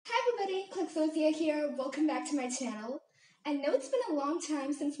Clixosia here, welcome back to my channel. I know it's been a long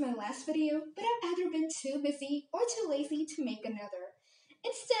time since my last video, but I've either been too busy or too lazy to make another.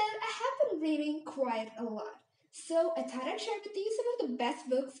 Instead, I have been reading quite a lot. So I thought I'd share with you some of the best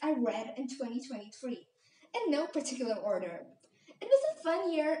books I read in 2023, in no particular order. It was a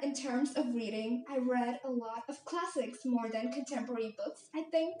fun year in terms of reading. I read a lot of classics more than contemporary books, I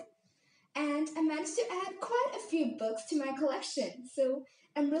think. And I managed to add quite a few books to my collection, so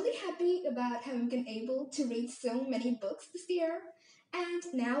I'm really happy about having been able to read so many books this year. And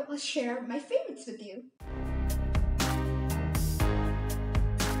now I'll share my favorites with you.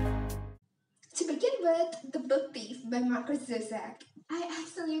 To begin with, The Book Thief by Markus Zusak. I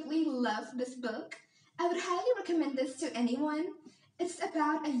absolutely love this book. I would highly recommend this to anyone. It's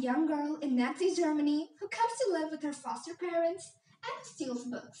about a young girl in Nazi Germany who comes to live with her foster parents and steals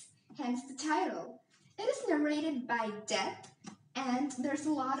books, hence the title. It is narrated by Death, and there's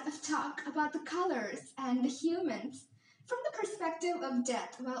a lot of talk about the colors and the humans from the perspective of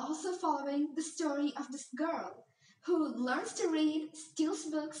Death, while also following the story of this girl who learns to read, steals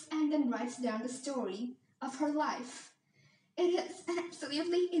books, and then writes down the story of her life. It is an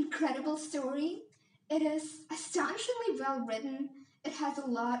absolutely incredible story. It is astonishingly well written. It has a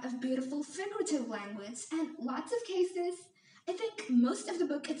lot of beautiful figurative language and lots of cases. I think most of the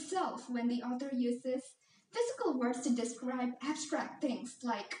book itself, when the author uses physical words to describe abstract things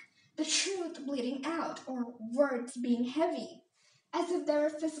like the truth bleeding out or words being heavy, as if there are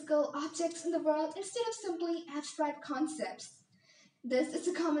physical objects in the world instead of simply abstract concepts. This is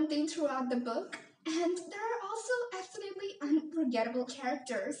a common theme throughout the book, and there are also absolutely unforgettable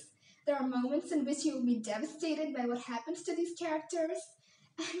characters. There are moments in which you will be devastated by what happens to these characters,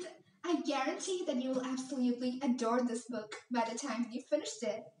 and I guarantee that you will absolutely adore this book by the time you finished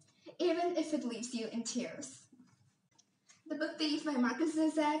it, even if it leaves you in tears. The Book Thief by Markus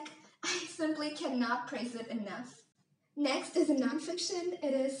Zusak, I simply cannot praise it enough. Next is a nonfiction.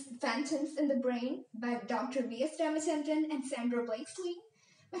 It is Phantoms in the Brain by Dr. V.S. Ramachandran and Sandra Blakeslee.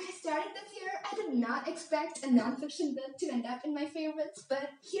 When I started this year, I did not expect a nonfiction book to end up in my favorites, but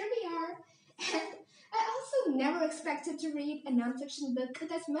here we are. And I also never expected to read a nonfiction book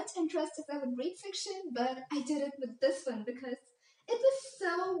with as much interest as I would read fiction, but I did it with this one because it was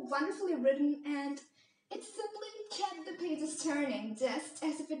so wonderfully written and it simply kept the pages turning just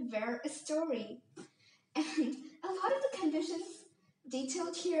as if it were a story. And a lot of the conditions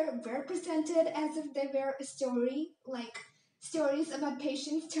detailed here were presented as if they were a story, like stories about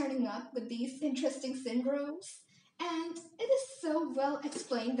patients turning up with these interesting syndromes. And it is so well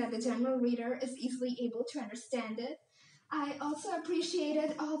explained that the general reader is easily able to understand it. I also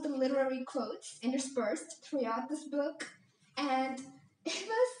appreciated all the literary quotes interspersed throughout this book, and it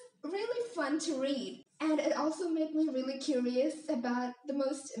was really fun to read. And it also made me really curious about the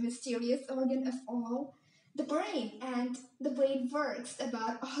most mysterious organ of all, the brain, and the way it works,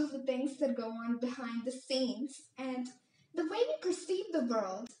 about all the things that go on behind the scenes, and the way we perceive the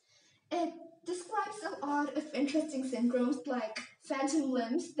world. It describes a lot of interesting syndromes like phantom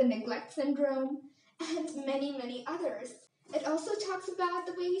limbs, the neglect syndrome, and many, many others. It also talks about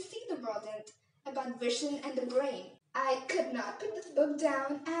the way we see the world and about vision and the brain. I could not put this book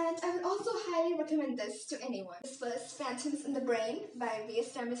down, and I would also highly recommend this to anyone. This was Phantoms in the Brain by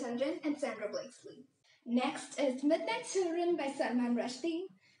V.S. Ramachandran and Sandra Blakeslee. Next is Midnight Children by Salman Rushdie.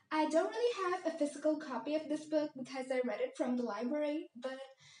 I don't really have a physical copy of this book because I read it from the library, but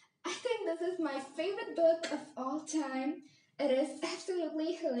I think this is my favorite book of all time. It is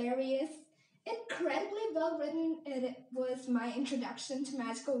absolutely hilarious, incredibly well written. It was my introduction to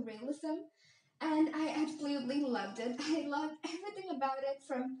magical realism, and I absolutely loved it. I loved everything about it,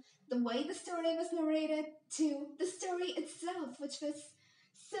 from the way the story was narrated to the story itself, which was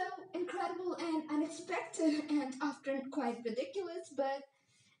so incredible and unexpected and often quite ridiculous, but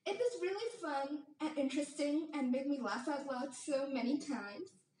it was really fun and interesting and made me laugh out loud so many times.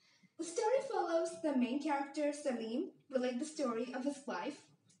 The story follows the main character, Salim, relate the story of his life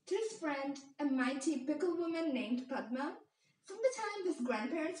to his friend, a mighty pickle woman named Padma, from the time his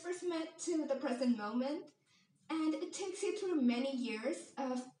grandparents first met to the present moment, and it takes you through many years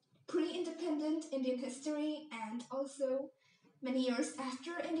of pre-independent Indian history and also many years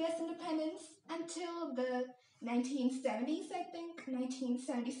after India's independence until the 1970s, I think,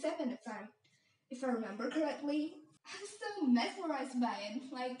 1977 if I remember correctly. I was so mesmerized by it.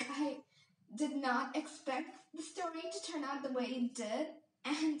 Like, I did not expect the story to turn out the way it did,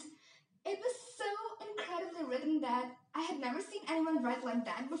 and it was so incredibly written that I had never seen anyone write like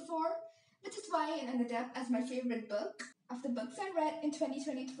that before, which is why it ended up as my favorite book of the books I read in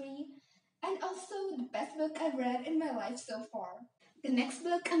 2023, and also the best book I've read in my life so far. The next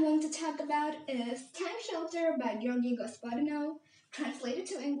book I'm going to talk about is Time Shelter by Georgi Gospodinov, translated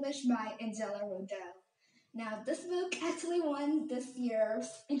to English by Angela Rodel. Now, this book actually won this year's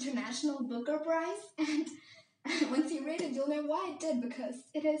International Booker Prize, and once you read it, you'll know why it did, because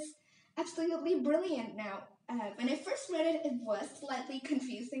it is absolutely brilliant. Now, when I first read it, it was slightly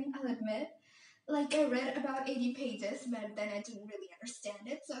confusing, I'll admit. Like, I read about 80 pages, but then I didn't really understand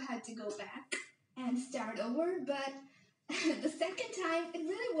it, so I had to go back and start over. But the second time, it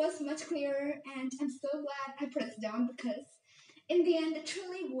really was much clearer, and I'm so glad I pressed down because, in the end, it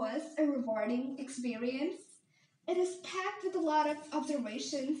truly was a rewarding experience. It is packed with a lot of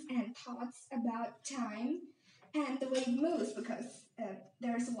observations and thoughts about time and the way it moves, because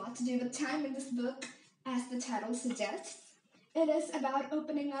there's a lot to do with time in this book, as the title suggests. It is about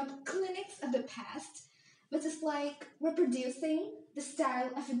opening up clinics of the past, which is like reproducing the style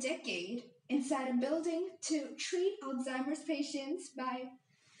of a decade inside a building to treat Alzheimer's patients by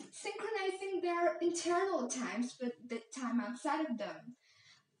synchronizing their internal times with the time outside of them.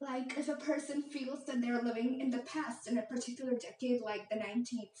 Like, if a person feels that they're living in the past in a particular decade, like the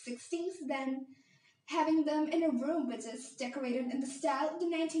 1960s, then having them in a room which is decorated in the style of the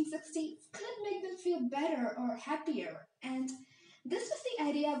 1960s could make them feel better or happier. And this was the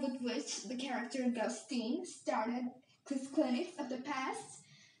idea with which the character Gaustin started his clinics of the past,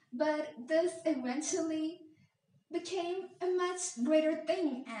 but this eventually became a much greater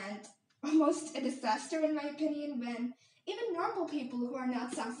thing and almost a disaster, in my opinion, when even normal people who are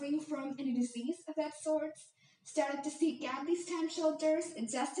not suffering from any disease of that sort started to seek out these time shelters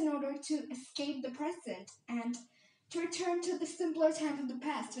just in order to escape the present and to return to the simpler times of the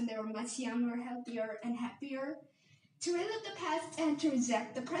past when they were much younger, healthier, and happier, to relive the past and to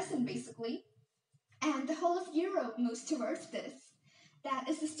reject the present, basically. And the whole of Europe moves towards this. That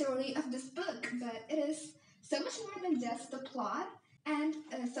is the story of this book, but it is so much more than just the plot. And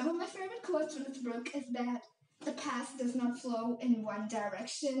some of my favorite quotes from this book is that the past does not flow in one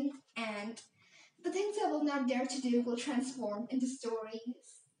direction, and the things I will not dare to do will transform into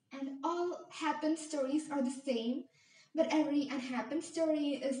stories. And all happened stories are the same, but every unhappened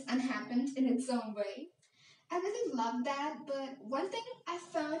story is unhappened in its own way. I really love that, but one thing I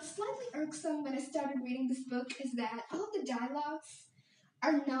found slightly irksome when I started reading this book is that all the dialogues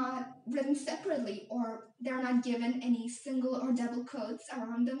are not written separately, or they're not given any single or double quotes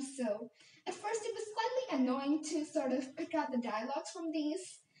around them. So at first it was slightly annoying to sort of pick out the dialogues from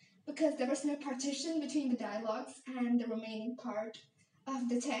these, because there was no partition between the dialogues and the remaining part of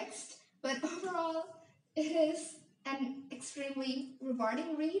the text. But overall, it is an extremely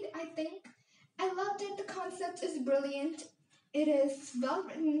rewarding read, I think. I loved it. The concept is brilliant. It is well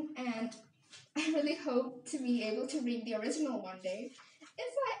written, and I really hope to be able to read the original one day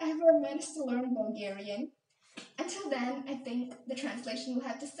if I ever manage to learn Bulgarian. Until then, I think the translation will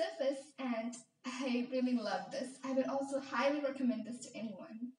have to surface, and I really love this. I would also highly recommend this to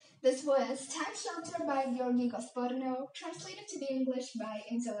anyone. This was Time Shelter by Georgi Gospodinov, translated to the English by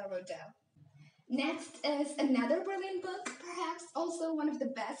Angela Rodel. Next is another brilliant book, perhaps also one of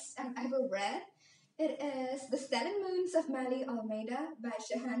the best I've ever read. It is The 7 Moons of Maali Almeida by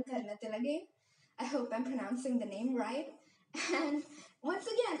Shehan Karunatilaka. I hope I'm pronouncing the name right. And once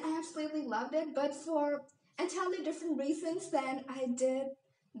again, I absolutely loved it, but for entirely different reasons than I did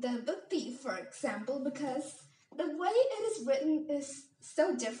The Book Thief, for example, because the way it is written is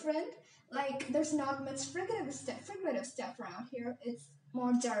so different. Like, there's not much figurative stuff around here. It's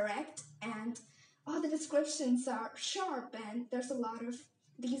more direct, and all the descriptions are sharp, and there's a lot of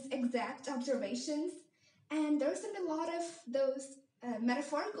these exact observations, and there isn't a lot of those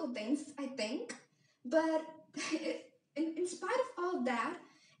metaphorical things, I think, but in spite of all that,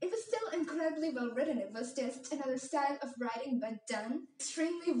 it was still incredibly well written. It was just another style of writing, but done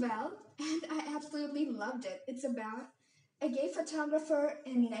extremely well, and I absolutely loved it. It's about a gay photographer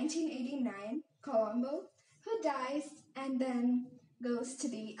in 1989, Colombo, who dies and then goes to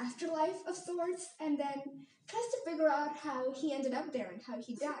the afterlife of sorts, and then tries to figure out how he ended up there and how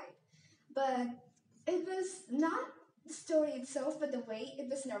he died. But it was not the story itself, but the way it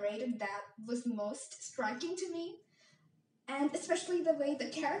was narrated that was most striking to me, and especially the way the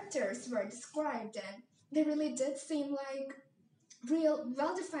characters were described, and they really did seem like real,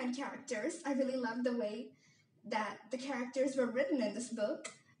 well-defined characters. I really loved the way that the characters were written in this book,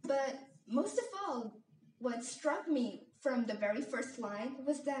 but most of all, what struck me from the very first line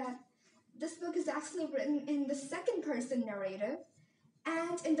was that this book is actually written in the second person narrative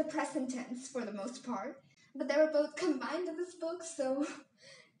and in the present tense for the most part, but they were both combined in this book, so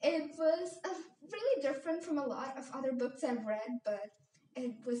it was really different from a lot of other books I've read, but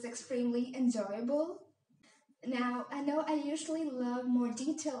it was extremely enjoyable. Now, I know I usually love more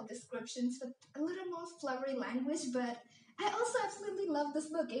detailed descriptions with a little more flowery language, but I also absolutely love this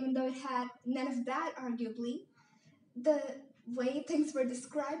book, even though it had none of that, arguably. The way things were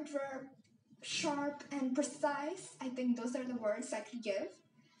described were sharp and precise. I think those are the words I could give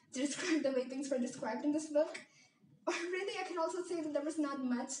to describe the way things were described in this book. Or really, I could also say that there was not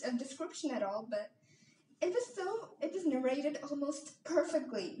much of description at all, but it was narrated almost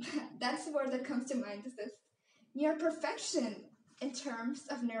perfectly. That's the word that comes to mind, is this near perfection in terms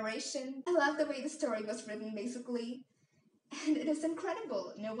of narration. I love the way the story was written, basically, and it is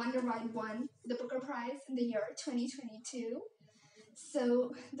incredible. No wonder why it won the Booker Prize in the year 2022.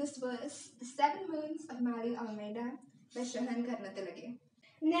 So this was The Seven Moons of Maali Almeida by Shehan Karunatilaka.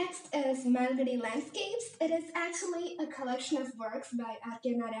 Next is Malgudi Landscapes. It is actually a collection of works by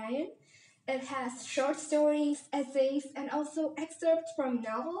Narayan. It has short stories, essays, and also excerpts from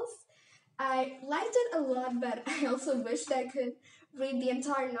novels. I liked it a lot, but I also wished I could read the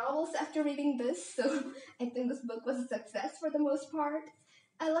entire novels after reading this, so I think this book was a success for the most part.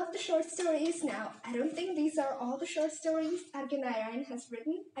 I love the short stories. Now, I don't think these are all the short stories Narayan has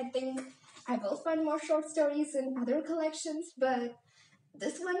written. I think I will find more short stories in other collections, but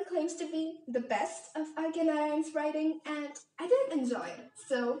this one claims to be the best of Narayan's writing, and I did enjoy it.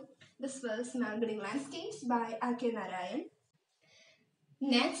 So, this was Malgudi Landscapes by Narayan.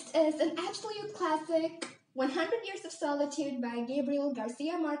 Next is an absolute classic, 100 Years of Solitude by Gabriel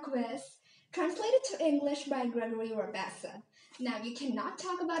Garcia Marquez, translated to English by Gregory Rabassa. Now, you cannot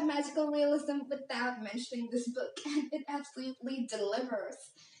talk about magical realism without mentioning this book, and it absolutely delivers.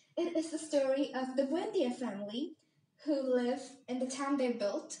 It is the story of the Buendia family who live in the town they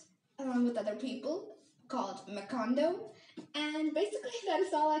built along with other people called Macondo, and basically that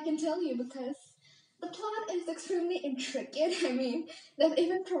is all I can tell you because the plot is extremely intricate. I mean, they've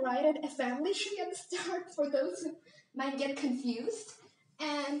even provided a family tree at the start for those who might get confused.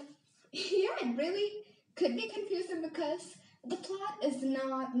 And yeah, it really could be confusing because the plot is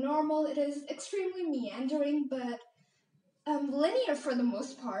not normal. It is extremely meandering, but linear for the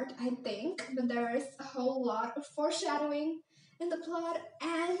most part, I think. But there is a whole lot of foreshadowing in the plot,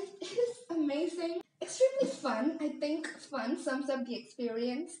 and it is amazing. Extremely fun. I think fun sums up the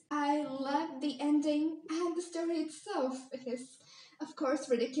experience. I love the ending and the story itself. It is, of course,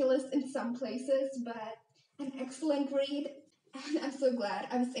 ridiculous in some places, but an excellent read, and I'm so glad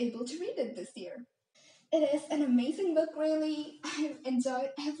I was able to read it this year. It is an amazing book, really. I've enjoyed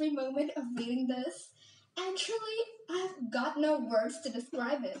every moment of reading this, and truly, I've got no words to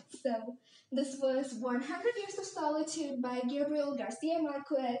describe it. So, this was 100 Years of Solitude by Gabriel Garcia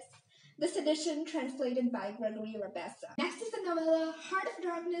Marquez. This edition translated by Gregory Rabassa. Next is the novella Heart of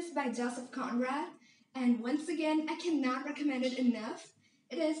Darkness by Joseph Conrad, and once again, I cannot recommend it enough.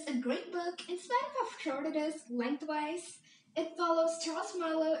 It is a great book, in spite of how short it is lengthwise. It follows Charles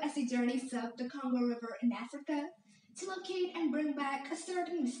Marlowe as he journeys up the Congo River in Africa to locate and bring back a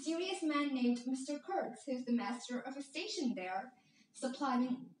certain mysterious man named Mr. Kurtz, who's the master of a station there,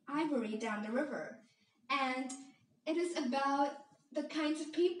 supplying ivory down the river. And it is about the kinds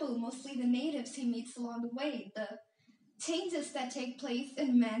of people, mostly the natives he meets along the way, the changes that take place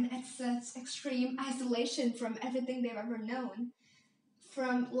in men at such extreme isolation from everything they've ever known,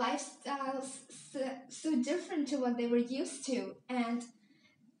 from lifestyles so different to what they were used to. And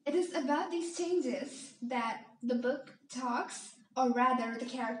it is about these changes that the book talks, or rather, the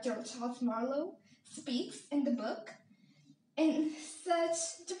character of Charles Marlowe speaks in the book in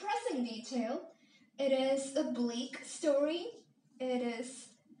such depressing detail. It is a bleak story. It is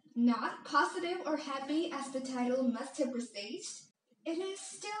not positive or happy as the title must have presaged. It is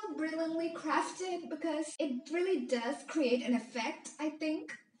still brilliantly crafted because it really does create an effect, I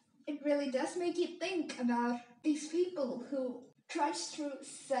think. It really does make you think about these people who trudge through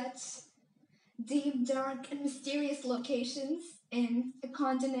such deep, dark, and mysterious locations in a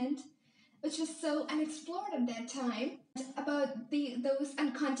continent which was so unexplored at that time, about those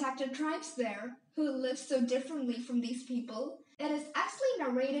uncontacted tribes there who live so differently from these people. It is actually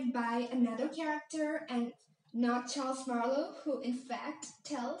narrated by another character and not Charles Marlowe, who in fact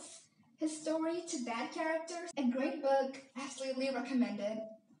tells his story to that character. A great book, absolutely recommended.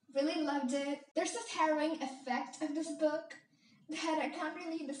 Really loved it. There's this harrowing effect of this book that I can't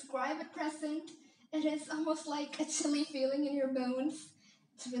really describe at present. It is almost like a chilly feeling in your bones.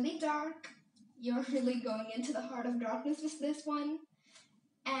 It's really dark. You're really going into the heart of darkness with this one.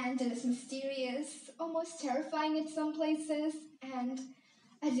 And it is mysterious, almost terrifying in some places. And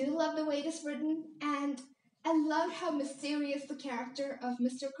I do love the way it is written. And I loved how mysterious the character of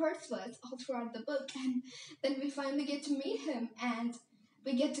Mr. Kurtz was all throughout the book. And then we finally get to meet him. And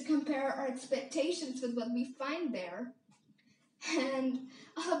we get to compare our expectations with what we find there. And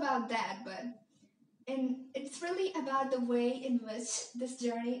all about that, and it's really about the way in which this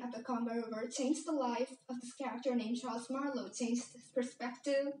journey up the Congo River changed the life of this character named Charles Marlowe, changed his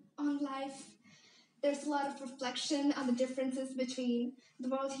perspective on life. There's a lot of reflection on the differences between the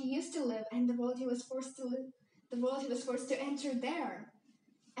world he used to live and the world he was forced to live, the world he was forced to enter there,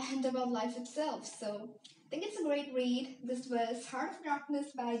 and about life itself. So I think it's a great read. This was Heart of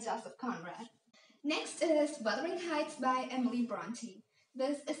Darkness by Joseph Conrad. Next is Wuthering Heights by Emily Bronte.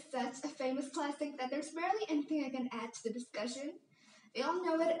 This is such a famous classic that there's barely anything I can add to the discussion. We all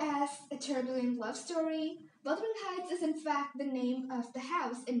know it as a turbulent love story. Wuthering Heights is in fact the name of the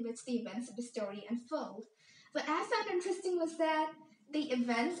house in which the events of the story unfold. What I found interesting was that the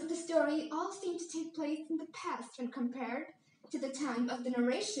events of the story all seem to take place in the past when compared to the time of the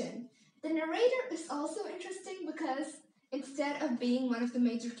narration. The narrator is also interesting because instead of being one of the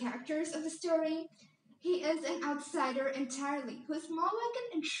major characters of the story, he is an outsider entirely, who is more like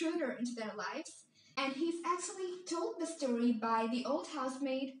an intruder into their lives, and he's actually told the story by the old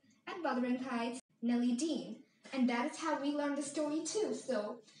housemaid at Wuthering Heights, Nellie Dean, and that is how we learn the story too.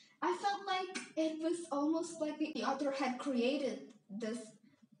 So I felt like it was almost like the author had created this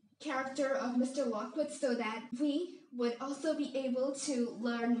character of Mr. Lockwood so that we would also be able to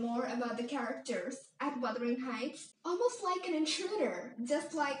learn more about the characters at Wuthering Heights, almost like an intruder,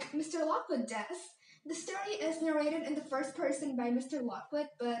 just like Mr. Lockwood does. The story is narrated in the first person by Mr. Lockwood,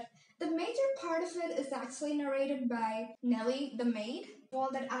 but the major part of it is actually narrated by Nellie, the maid. All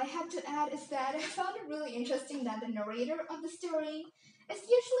that I have to add is that I found it really interesting that the narrator of the story is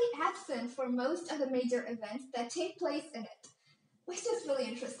usually absent for most of the major events that take place in it, which is really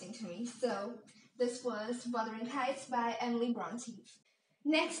interesting to me. So this was Wuthering Heights by Emily Bronte.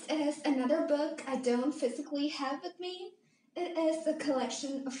 Next is another book I don't physically have with me. It is a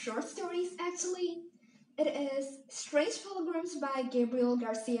collection of short stories, actually. It is Strange Pilgrims by Gabriel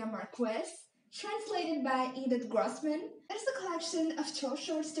Garcia Marquez, translated by Edith Grossman. It is a collection of 12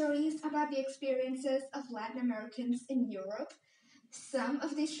 short stories about the experiences of Latin Americans in Europe. Some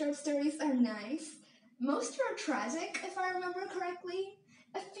of these short stories are nice. Most are tragic, if I remember correctly.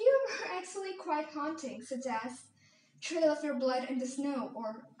 A few are actually quite haunting, such as Trail of Your Blood in the Snow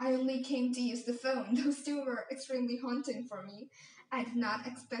or I Only Came to Use the Phone. Those two were extremely haunting for me. I did not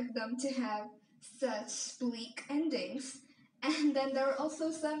expect them to have such bleak endings. And then there are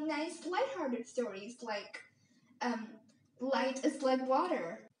also some nice lighthearted stories like Light is Like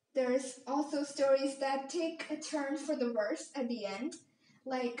Water. There's also stories that take a turn for the worse at the end,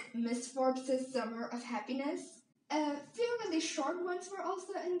 like Miss Forbes' Summer of Happiness. A few really short ones were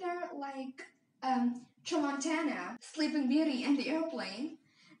also in there, like Tramontana, Sleeping Beauty, and the Airplane.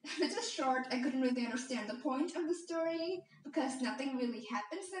 It was short, I couldn't really understand the point of the story because nothing really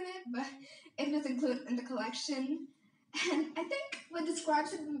happens in it, but it was included in the collection. And I think what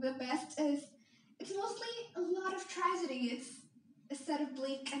describes it the best is it's mostly a lot of tragedy. It's a set of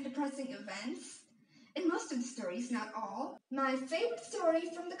bleak and depressing events in most of the stories, not all. My favorite story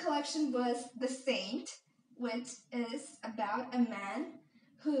from the collection was The Saint, which is about a man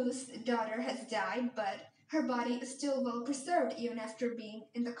whose daughter has died, but her body is still well preserved even after being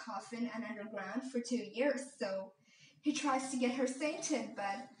in the coffin and underground for 2 years. So he tries to get her sainted,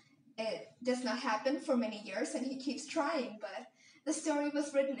 but it does not happen for many years and he keeps trying. But the story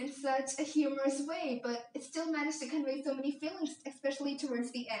was written in such a humorous way, but it still managed to convey so many feelings, especially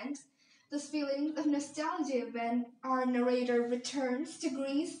towards the end. Those feelings of nostalgia when our narrator returns to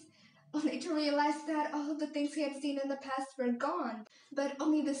Greece only to realize that all of the things he had seen in the past were gone, but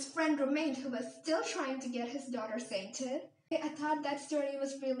only this friend remained who was still trying to get his daughter sainted. I thought that story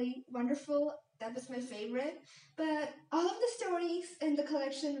was really wonderful. That was my favorite, but all of the stories in the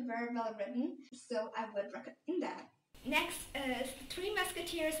collection were well written, so I would recommend that. Next is The Three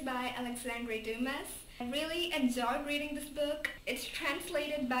Musketeers by Alexandre Dumas. I really enjoyed reading this book. It's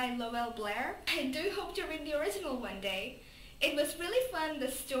translated by Lowell Blair. I do hope to read the original one day. It was really fun.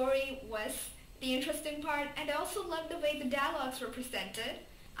 The story was the interesting part, and I also loved the way the dialogues were presented.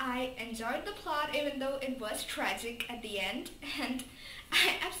 I enjoyed the plot even though it was tragic at the end, and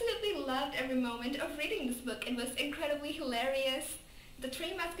I absolutely loved every moment of reading this book. It was incredibly hilarious. The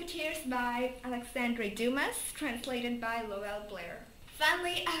Three Musketeers by Alexandre Dumas, translated by Lowell Blair.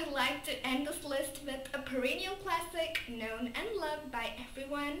 Finally, I would like to end this list with a perennial classic known and loved by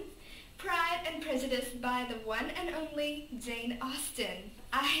everyone, Pride and Prejudice by the one and only Jane Austen.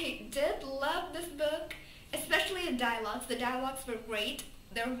 I did love this book, especially the dialogues. The dialogues were great.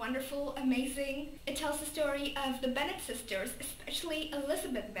 They're wonderful, amazing. It tells the story of the Bennet sisters, especially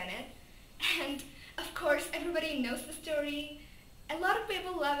Elizabeth Bennet. And of course, everybody knows the story. A lot of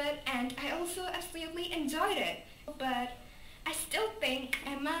people love it, and I also absolutely enjoyed it. But I still think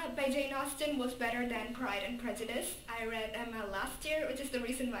Emma by Jane Austen was better than Pride and Prejudice. I read Emma last year, which is the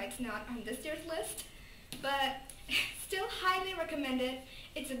reason why it's not on this year's list. But still highly recommend it.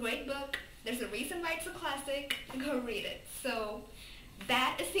 It's a great book. There's a reason why it's a classic. Go read it. So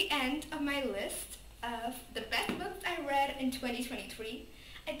that is the end of my list of the best books I read in 2023.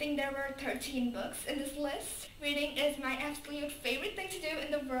 I think there were 13 books in this list. Reading is my absolute favorite thing to do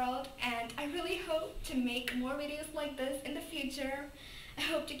in the world, and I really hope to make more videos like this in the future. I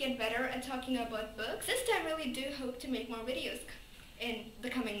hope to get better at talking about books. This time I really do hope to make more videos in the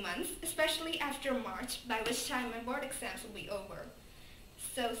coming months, especially after March, by which time my board exams will be over.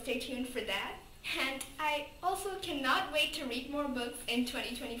 So stay tuned for that. And I also cannot wait to read more books in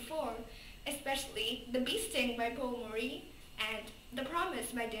 2024, especially The Bee Sting by Paul Murray, and The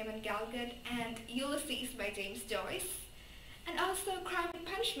Promise by Damon Galgut, and Ulysses by James Joyce, and also Crime and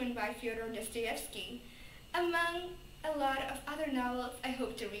Punishment by Fyodor Dostoevsky, among a lot of other novels I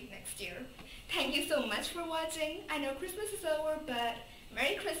hope to read next year. Thank you so much for watching. I know Christmas is over, but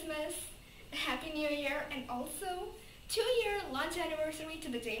Merry Christmas, Happy New Year, and also 2-year launch anniversary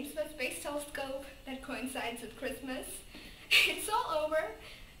to the James Webb Space Telescope that coincides with Christmas. It's all over,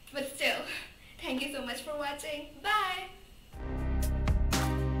 but still, thank you so much for watching. Bye!